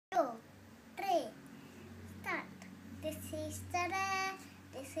is the day,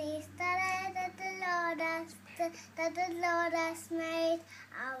 this is the day that the Lord has made.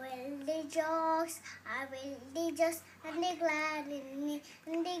 I will rejoice, and be glad in me,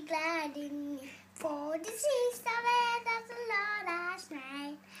 For this is the day that the Lord has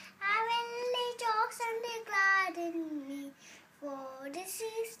made. I will rejoice and be glad in me, for this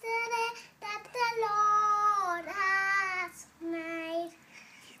is the day that the Lord has made.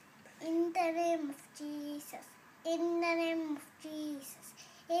 In the name of Jesus,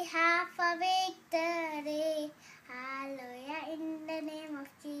 we have a victory. Hallelujah, in the name of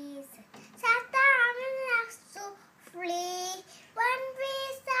Jesus. Satan will have to flee when we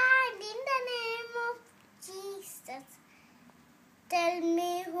stand in the name of Jesus. Tell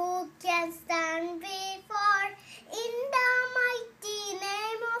me who can stand before, in the mighty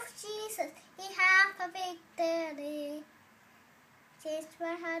name of Jesus. We have a victory. Change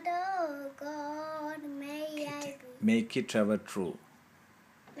my heart, oh God, Make it ever true.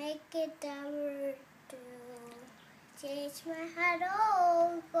 Make it ever true. Change my heart,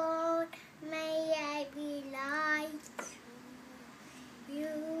 oh God, may I be like you.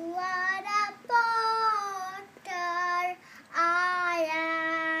 You are the potter, I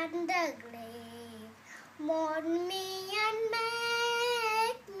am the clay. Mold me and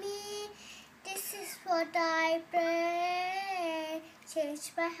make me. This is what I pray.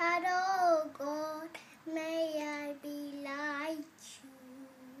 Change my heart, oh God, may I be like you.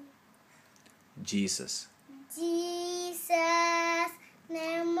 Jesus. Jesus,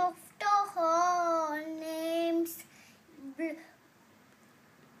 name of the whole names,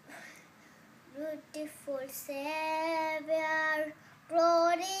 beautiful Savior,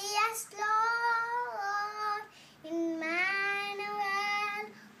 glorious Lord, Emmanuel,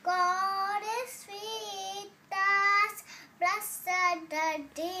 God is with us, blessed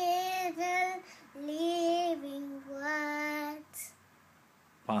Redeemer, living words.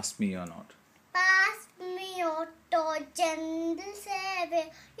 Pass me or not. Pass me, O gentle Savior,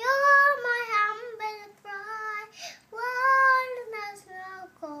 your